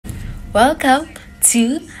Welcome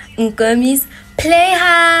to Nkomi's Playhouse.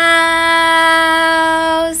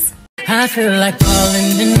 I feel like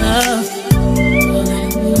falling in love.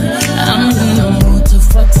 I'm in the mood to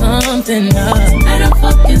fuck something up. Better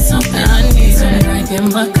fucking something. I need some drink in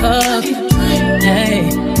my cup. Hey.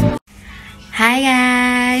 Hi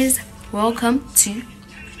guys, welcome to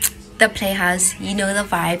the Playhouse. You know the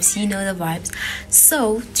vibes.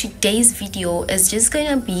 So today's video is just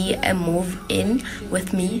gonna be a move in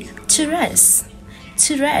with me to rest.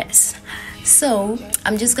 So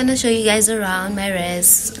I'm just gonna show you guys around my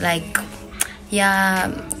rest, like, yeah,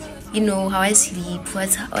 you know how I sleep,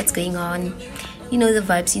 what's going on, you know the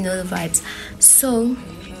vibes. So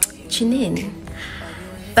tune in.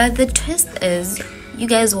 But the twist is, you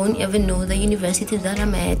guys won't even know the university that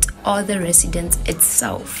I'm at or the residence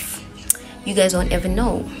itself. You guys won't ever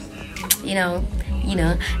know. You know,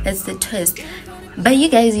 that's the twist. But you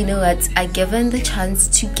guys, you know what, are given the chance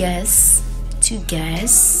to guess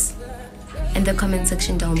in the comment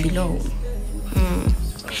section down below.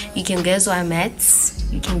 You can guess where I'm at.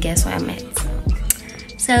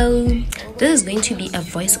 So this is going to be a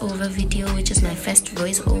voiceover video, which is my first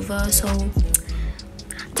voiceover, so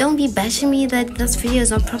don't be bashing me that this video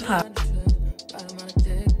is not proper.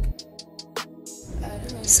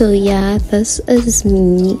 So yeah, this is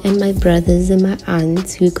me and my brothers and my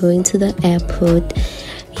aunts. We're going to the airport.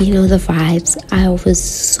 You know the vibes. I was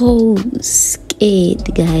so scared,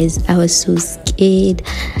 guys. I was so scared.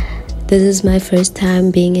 This is my first time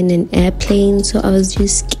being in an airplane, so I was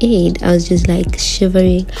just scared. I was just like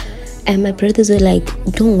shivering, and my brothers were like,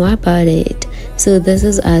 don't worry about it. So this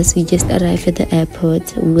is us. We just arrived at the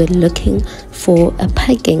airport. We were looking for a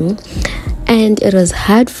parking, and it was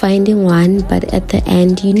hard finding one, but at the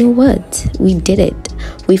end, you know what, we did it.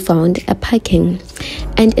 We found a parking.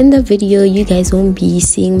 And in the video, you guys won't be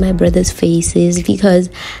seeing my brothers' faces because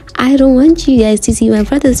I don't want you guys to see my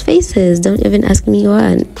brothers' faces. Don't even ask me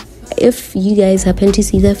why. If you guys happen to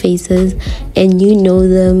see their faces and you know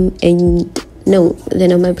them, and no, they're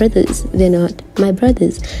not my brothers.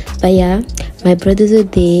 But yeah, my brothers are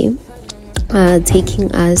there,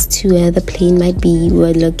 taking us to where the plane might be.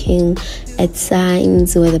 We're looking at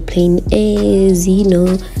signs where the plane is, you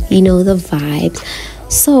know the vibes.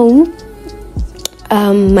 So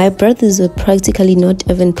my brothers were practically not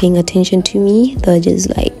even paying attention to me. They were just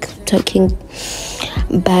like talking,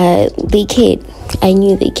 but they cared. I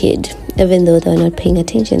knew they cared, even though they were not paying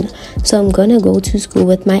attention. So I'm gonna go to school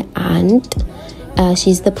with my aunt.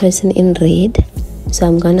 She's the person in red, so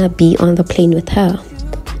I'm gonna be on the plane with her.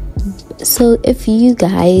 So if you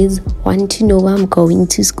guys want to know where I'm going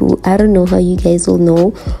to school, I don't know how you guys will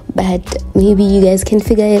know, but maybe you guys can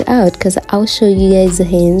figure it out, because I'll show you guys the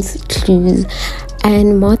hints, clues,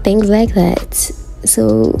 and more things like that.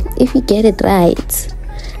 So if you get it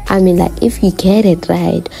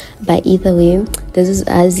right, but either way, this is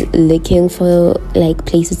us looking for like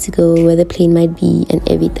places to go, where the plane might be and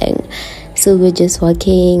everything. So we're just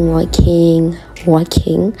walking.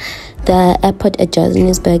 The airport at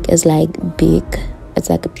Johannesburg is like big. It's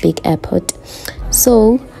like a big airport.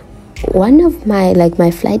 So one of my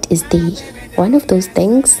flight is there. One of those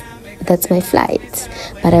things, that's my flight.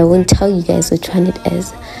 But I won't tell you guys which one it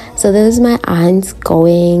is. So this is my aunt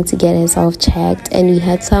going to get herself checked, and we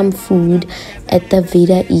had some food at the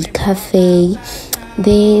Vida E Cafe.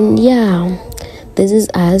 Then yeah, this is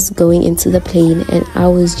us going into the plane, and I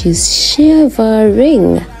was just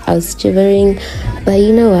shivering. But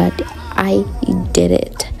you know what? I did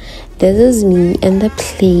it. This is me in the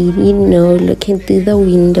plane, looking through the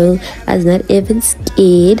window. I was not even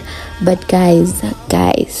scared. But guys,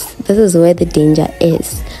 this is where the danger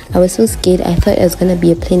is. I was so scared. I thought it was gonna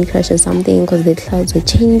be a plane crash or something, because the clouds were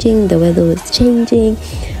changing, the weather was changing.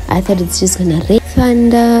 I thought it's just gonna rain,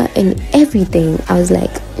 thunder, and everything. I was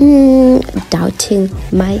like doubting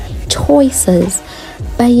my choices.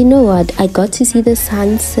 But you know what? I got to see the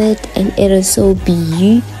sunset, and it was so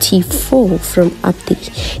beautiful from up there.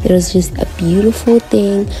 It was just a beautiful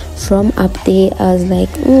thing from up there. I was like,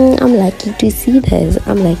 I'm lucky to see this.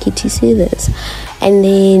 And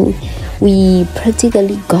then we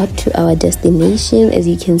practically got to our destination. As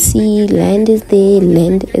you can see, land is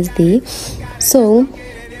there. So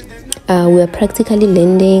we're practically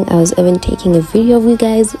landing. I was even taking a video of you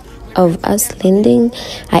guys, of us landing.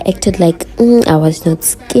 I acted like I was not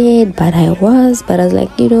scared, but I was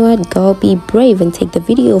like, you know what, girl, be brave and take the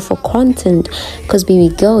video for content, because baby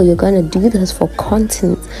girl, you're gonna do this for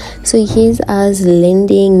content. So here's us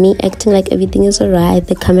landing, me acting like everything is alright,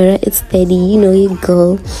 the camera is steady, your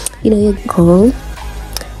girl,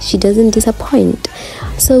 she doesn't disappoint.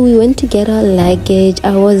 So we went to get our luggage.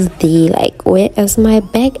 I was there like, where is my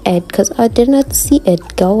bag at? Because I did not see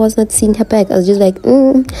it. Girl was not seeing her bag. I was just like,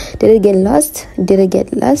 did it get lost? Did it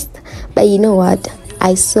get lost? But you know what,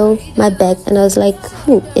 I saw my bag and I was like,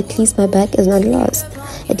 at least my bag is not lost.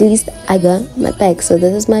 At least I got my bag. So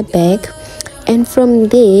this is my bag. And from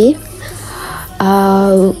there,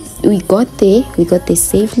 we got there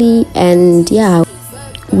safely. And yeah,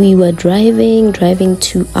 we were driving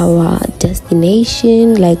to our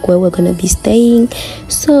destination, like where we're gonna be staying.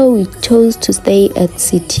 So we chose to stay at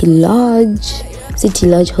City Lodge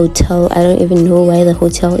Hotel. I don't even know why the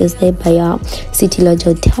hotel is there, but yeah, City Lodge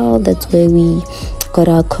Hotel. That's where we got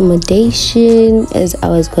our accommodation, as I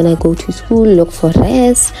was gonna go to school, look for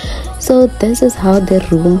rest. So this is how the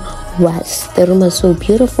room was. The room was so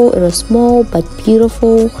beautiful. It was small but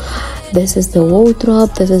beautiful. This is the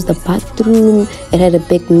wardrobe. This is the bathroom. It had a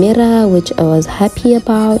big mirror, which I was happy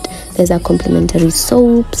about. There's our complimentary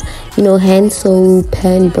soaps, hand soap,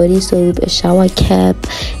 hand body soap, a shower cap,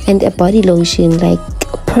 and a body lotion, like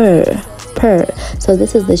purr. So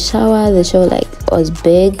this is the shower. The shower was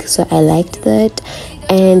big, so I liked that.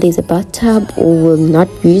 And there's a bathtub. We will not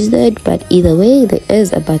use that, but either way, there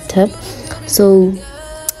is a bathtub. So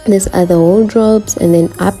these are the wardrobes, and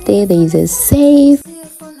then up there is a safe.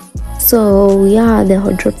 So yeah, the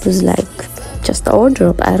wardrobe was like just a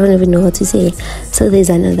wardrobe. I don't even know what to say. So there's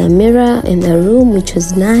another mirror in the room, which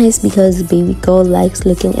was nice because baby girl likes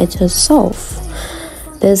looking at herself.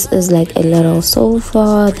 This is like a little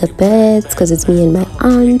sofa, the beds, because it's me and my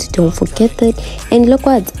aunt, don't forget that. And look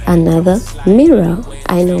what, another mirror.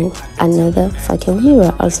 I know, another fucking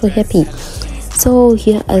mirror. Also happy. So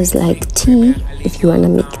here is like tea, if you want to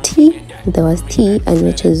make tea. There was tea, and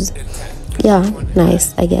which is, yeah,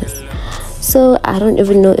 nice, I guess. So I don't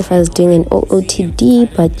even know if I was doing an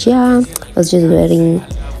OOTD, but yeah, I was just wearing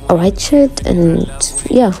a white shirt, and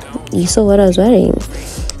yeah, you saw what I was wearing.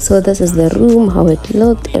 So this is the room, how it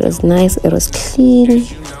looked. It was nice, it was clean,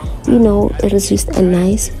 it was just a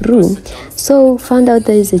nice room. So found out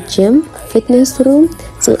there is a gym, fitness room.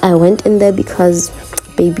 So I went in there because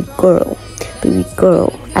baby girl,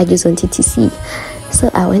 I just wanted to see. So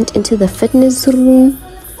I went into the fitness room,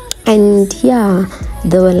 and yeah,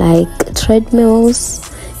 there were like treadmills.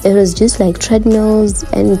 It was just like treadmills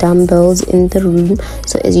and dumbbells in the room.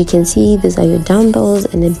 So as you can see, these are your dumbbells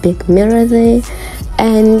and a big mirror there.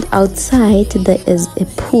 And outside there is a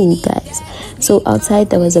pool, guys. So outside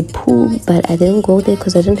there was a pool, but I didn't go there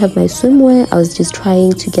because I didn't have my swimwear. I was just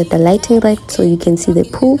trying to get the lighting right so you can see the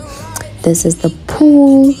pool. This is the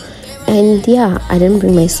pool. And yeah, I didn't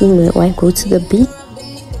bring my swimwear. Why go to the beach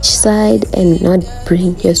side and not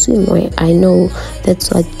bring your swimwear? I know that's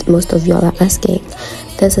what most of y'all are asking.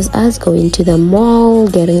 This is us going to the mall,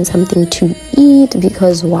 getting something to eat,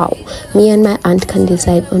 because wow, me and my aunt can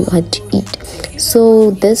decide on what to eat.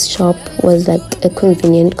 So this shop was like a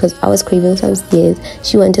convenient, because I was craving some steers.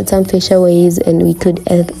 She wanted some fishaways, and we could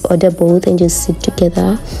order both and just sit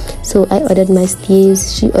together. So I ordered my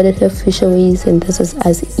steers, she ordered her fishaways, and this is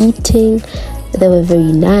us eating. They were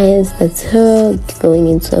very nice. That's her going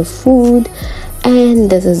into her food. And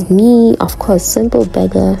this is me, of course, simple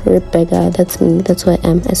beggar, rip beggar. That's me. That's who I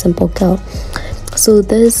am, a simple girl. So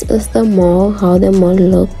this is the mall, how the mall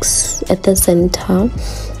looks at the center.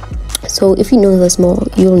 So if you know this mall,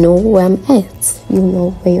 you'll know where I'm at. You know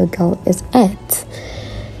where your girl is at.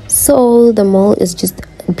 So the mall is just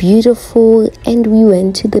beautiful, and we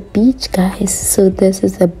went to the beach, guys. So this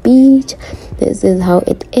is the beach. This is how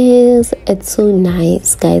it is. It's so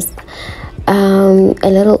nice, guys. A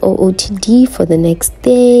little OOTD for the next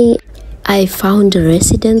day. I found a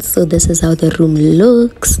residence, so this is how the room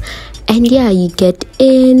looks. And yeah, you get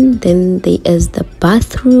in, then there is the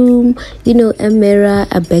bathroom, a mirror,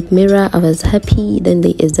 a back mirror. I was happy. Then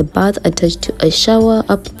there is a bath attached to a shower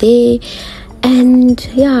up there. And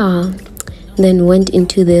yeah, then went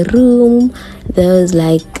into the room. There was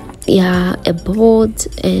like, yeah, a board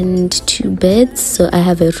and 2 beds. So I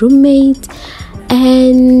have a roommate,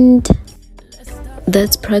 and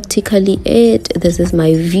that's practically it. This is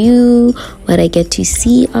my view, what I get to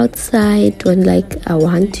see outside when I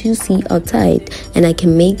want to see outside, and I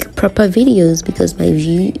can make proper videos because my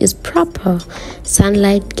view is proper.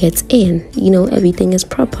 Sunlight gets in, everything is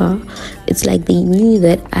proper. It's like they knew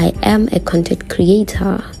that I am a content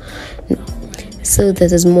creator. So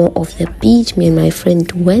this is more of the beach. Me and my friend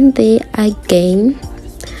went there again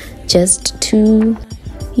just to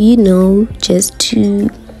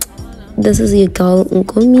this is your girl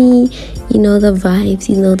Nkomi. The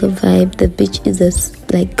vibes, the beach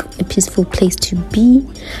is like a peaceful place to be,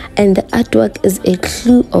 and the artwork is a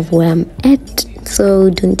clue of where I'm at, so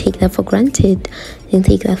don't take that for granted. and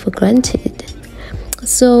take that for granted.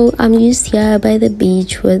 So I'm just here by the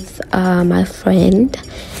beach with my friend.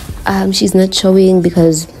 She's not showing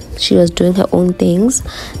because she was doing her own things.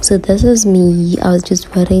 So this is me. I was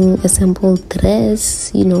just wearing a simple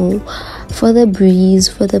dress, you know, for the breeze,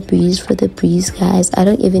 guys. I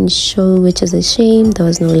don't even show, which is a shame. There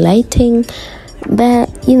was no lighting, but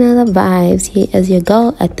you know the vibes. Here as your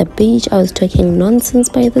girl at the beach. I was talking nonsense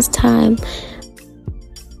by this time,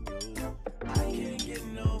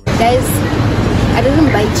 guys. I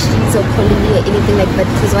didn't buy cheese or polony or anything like that,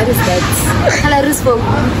 because what is that? Calories for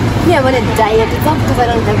me. I'm on a diet. It's not because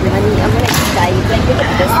I don't have money. I'm on a diet. Like, look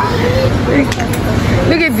at this.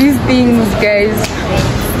 Look at these things, guys.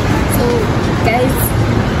 So, guys,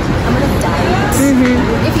 I'm on a diet.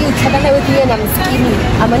 If you travel with me and I'm skinny,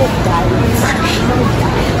 I'm on a diet.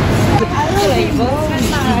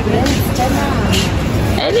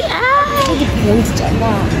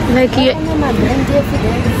 Like you.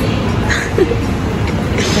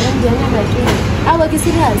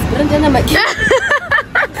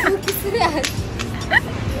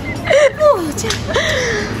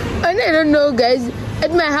 I don't know, guys.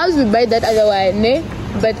 At my house we buy that other one, ne?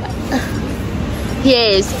 But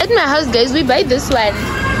yes, at my house, guys, we buy this one,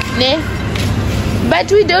 ne?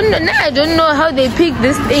 But we don't know. I don't know how they pick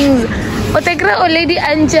these things. Otegra already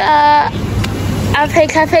anja. I've had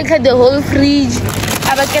the whole fridge.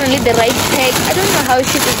 I've can leave the right pack. I don't know how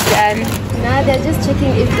shit is done. Nah, they're just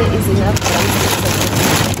checking if there is enough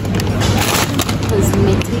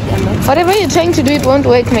cosmetic and whatever you're trying to do, it won't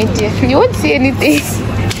work, my dear. You won't see anything.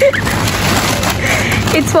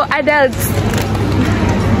 It's for adults.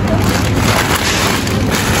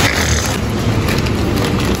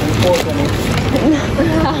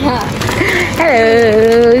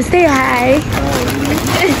 Hello, say hi.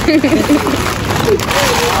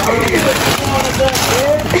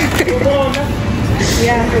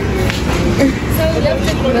 Yeah. So we left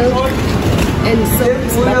the milk and so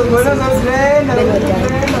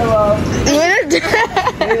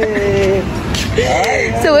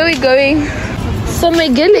where are we going? So my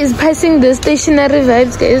girl is passing the stationary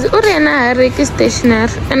vibes, guys. Oriana Harek is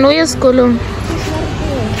stationary. And where is Kolom?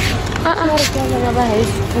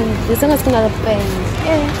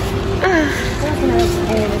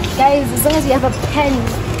 Guys, as long as you have a pen,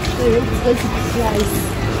 it's going to be nice.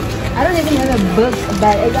 I don't even have a book,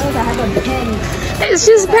 but as long as I have a pen.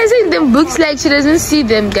 She's passing them books like she doesn't see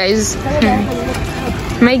them, guys.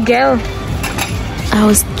 My girl. I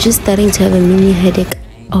was just starting to have a mini headache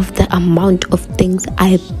of the amount of things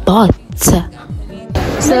I bought.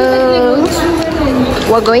 So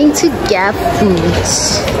we're going to Gap Food.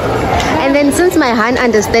 And then since my hand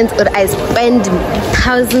understands what I spend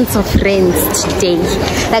thousands of rands today,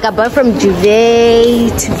 like I bought from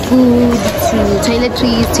duvet to food to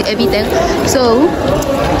toiletries to everything. So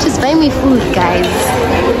just buy me food, guys.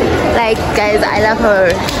 Like, guys, I love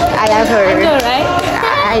her. I love her. I know, right?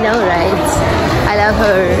 I know, right? I love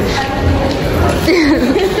her.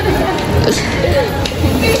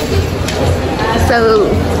 So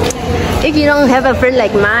if you don't have a friend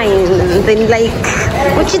like mine, then like,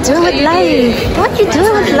 what you doing with life? What you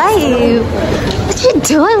doing with life? What you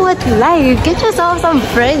doing with life? Get yourself some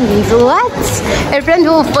friends. What? A friend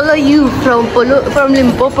who will follow you from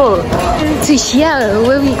Limpopo to here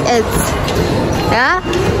where we at. Yeah?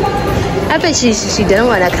 I bet she didn't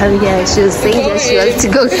want to come here. She was saying that she wants to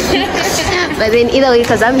go. But then either way,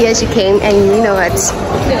 because I'm here, she came, and you know what?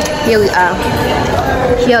 Here we are.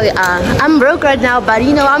 Here we are. I'm broke right now, but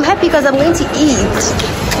you know, I'm happy because I'm going to eat.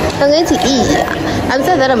 I'm going to eat. I'm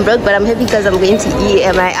sad that I'm broke, but I'm happy because I'm going to eat,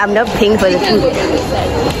 and I'm not paying for the food.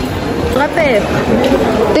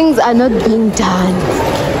 Things are not being done.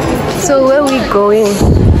 So where are we going?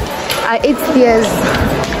 I ate stairs.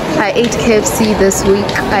 I ate KFC this week.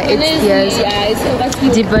 I ate stairs.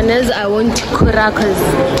 Dibanez, I want kura because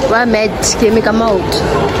we're mad to make them out.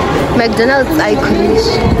 McDonald's, I couldn't.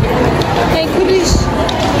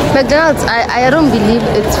 McDonald's, I don't believe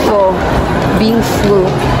it's for being full.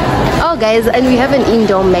 Oh guys, and we have an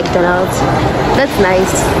indoor McDonald's. That's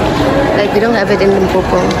nice. Like, we don't have it in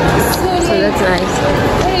Limpopo. So that's nice.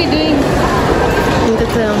 What are you doing?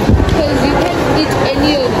 Because you can't eat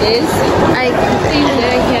any of this.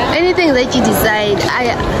 Anything that you decide.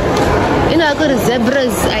 You know, I go to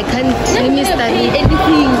Zebras. I can't. Let me study anything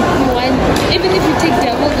you want, even if you take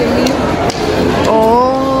double the meal.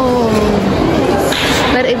 Oh,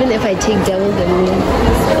 but even if I take double the meal,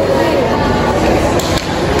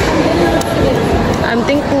 I'm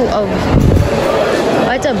thinking of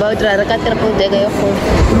what about Rarakatrapo de Gayo?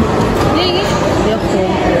 Then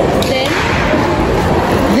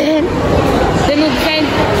we'll find.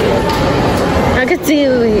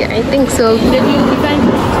 I think so. Then you'll be fine.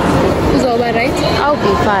 It's all right? I'll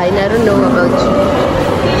be fine. I don't know about you.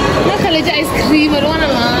 No college ice cream. I don't want to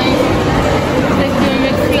lie. Like the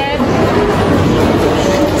McFlurry.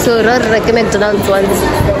 So, Ror McDonald's once.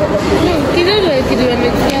 No, you don't like to do a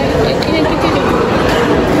McFlurry. Like, you know,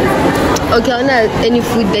 okay, I don't have any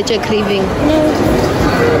food that you're craving. no.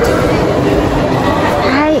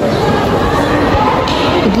 Hi.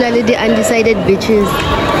 People are the undecided bitches.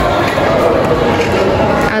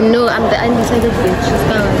 No, I'm the undecided bitch.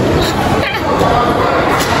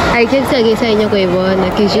 I can say I say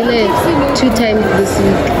usually 2 times this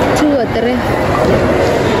week. 2 or 3.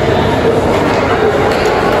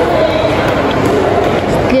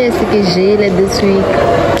 Yes, this week.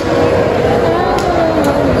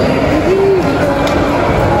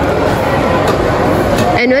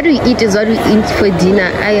 And what we eat is what we eat for dinner.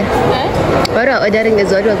 What we're ordering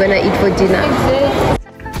is what we're gonna eat for dinner.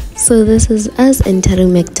 So this is us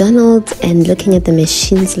entering McDonald's and looking at the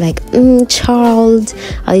machines like, Charles,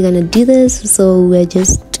 are you gonna do this? So we're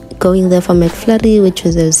just going there for McFlurry, which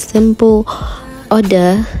was a simple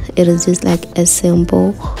order. It is just like a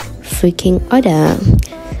simple freaking order.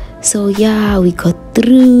 So yeah, we got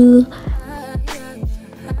through.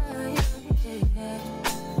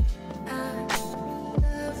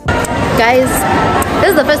 Guys,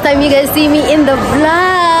 this is the first time you guys see me in the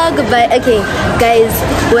vlog, but okay guys,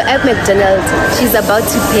 we're at McDonald's. She's about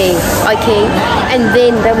to pay, okay, and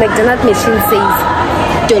then the McDonald's machine says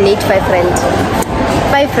donate 5 rand.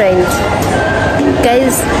 5 rand.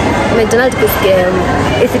 Guys, McDonald's is scam.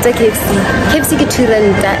 If it's a KFC get 2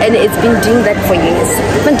 rand, and it's been doing that for years.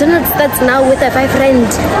 McDonald's starts now with a 5 rand.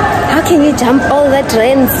 How can you jump all that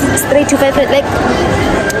rand straight to 5 rand? Like,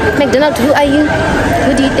 McDonald's, who are you?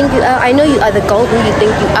 Who do you think you are? I know you are the girl who you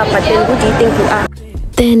think you are, but then who do you think you are?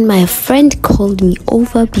 Then my friend called me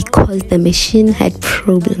over because the machine had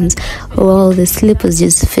problems. Well, the slip was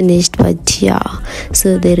just finished, but yeah.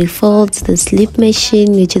 So they refilled the slip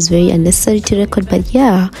machine, which is very unnecessary to record, but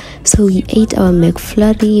yeah. So we ate our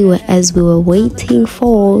McFlurry as we were waiting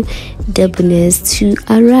for Deboness to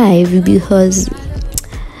arrive, because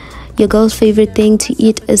your girl's favorite thing to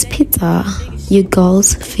eat is pizza. Your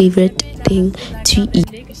girl's favorite thing to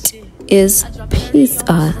eat is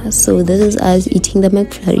pizza. So this is us eating the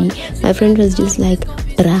McFlurry. My friend was just like,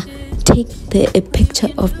 bruh, take a picture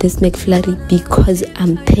of this McFlurry because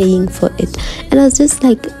I'm paying for it. And I was just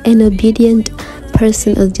like an obedient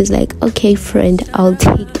person. I was just like, okay friend, I'll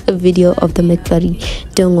take a video of the McFlurry,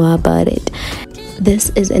 don't worry about it. This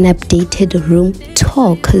is an updated room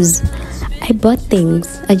tour because I bought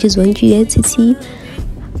things. I just want you guys to see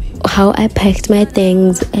how I packed my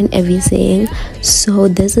things and everything. So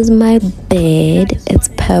this is my bed. It's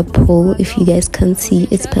purple. If you guys can see,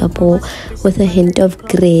 it's purple with a hint of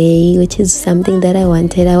gray, which is something that I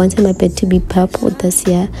wanted. I wanted my bed to be purple this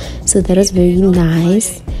year, so that was very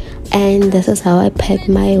nice. And this is how I packed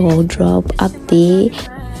my wardrobe up there.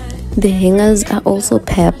 The hangers are also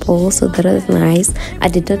purple, so that is nice. I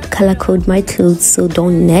did not color code my clothes, so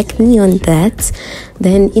don't nag me on that.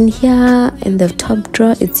 Then in here, in the top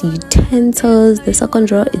drawer, it's utensils. The second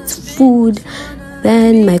drawer, it's food.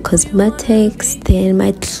 Then my cosmetics. Then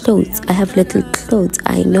my clothes. I have little clothes.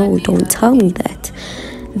 I know, don't tell me that.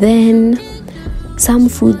 Then some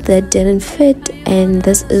food that didn't fit, and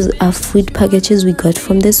this is our food packages we got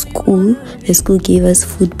from the school. The school gave us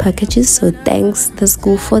food packages, so thanks the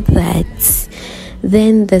school for that.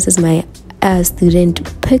 Then this is my student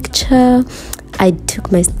picture. I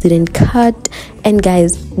took my student card, and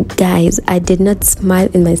guys, I did not smile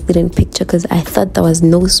in my student picture because I thought there was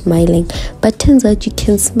no smiling, but turns out you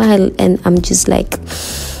can smile, and I'm just like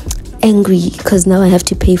angry because now I have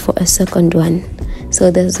to pay for a second one. So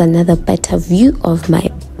there's another better view of my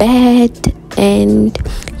bed, and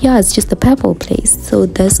yeah, it's just a purple place. So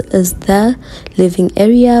this is the living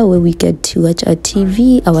area where we get to watch our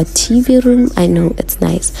TV room. I know it's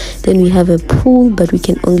nice. Then we have a pool, but we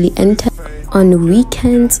can only enter on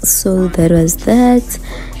weekends. So that was that.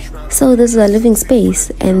 So this is our living space,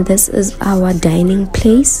 and this is our dining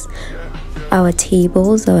place, our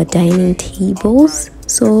dining tables.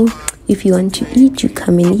 So if you want to eat, you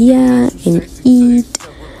come in here and eat.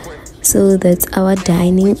 So that's our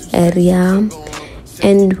dining area,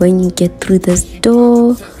 and when you get through this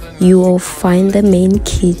door, you will find the main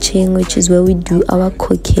kitchen, which is where we do our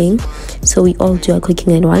cooking. So we all do our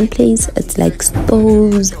cooking in one place. It's like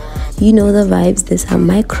stoves, you know the vibes. There's our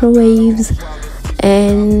microwaves,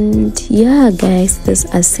 and yeah guys, there's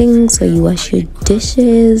a sink so you wash your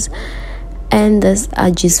dishes. And these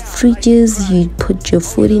are just fridges. You put your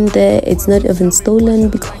food in there. It's not even stolen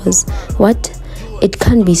because it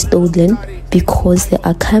can't be stolen because there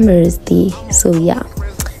are cameras there. So yeah,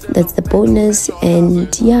 that's the bonus.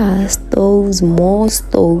 And yeah, stoves, more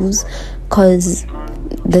stoves, because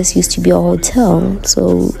this used to be a hotel.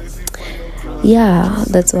 So yeah,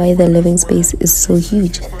 that's why the living space is so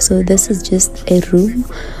huge. So this is just a room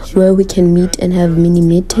where we can meet and have mini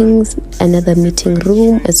meetings. Another meeting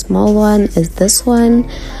room, a small one, is this one,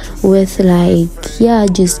 with like, yeah,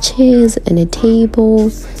 just chairs and a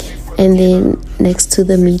table. And then next to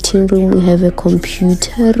the meeting room we have a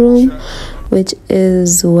computer room, which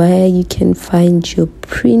is where you can find your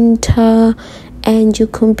printer and your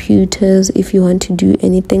computers if you want to do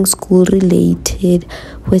anything school related,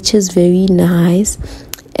 which is very nice.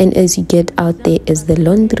 And as you get out, there is the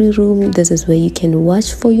laundry room. This is where you can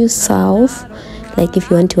wash for yourself. Like if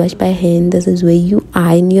you want to wash by hand, this is where you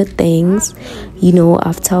iron your things, you know,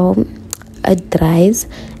 after it dries.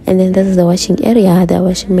 And then this is the washing area, the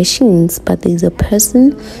washing machines, but there's a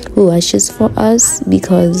person who washes for us,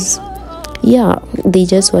 because yeah, they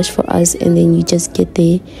just wash for us, and then you just get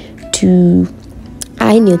there to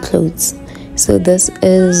iron your clothes. So this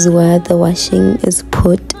is where the washing is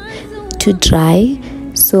put to dry.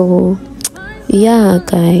 So yeah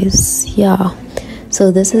guys, yeah,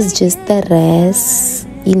 so this is just the rest,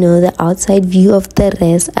 you know, the outside view of the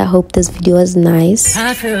rest. I hope this video was nice.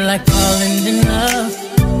 I feel like falling in love.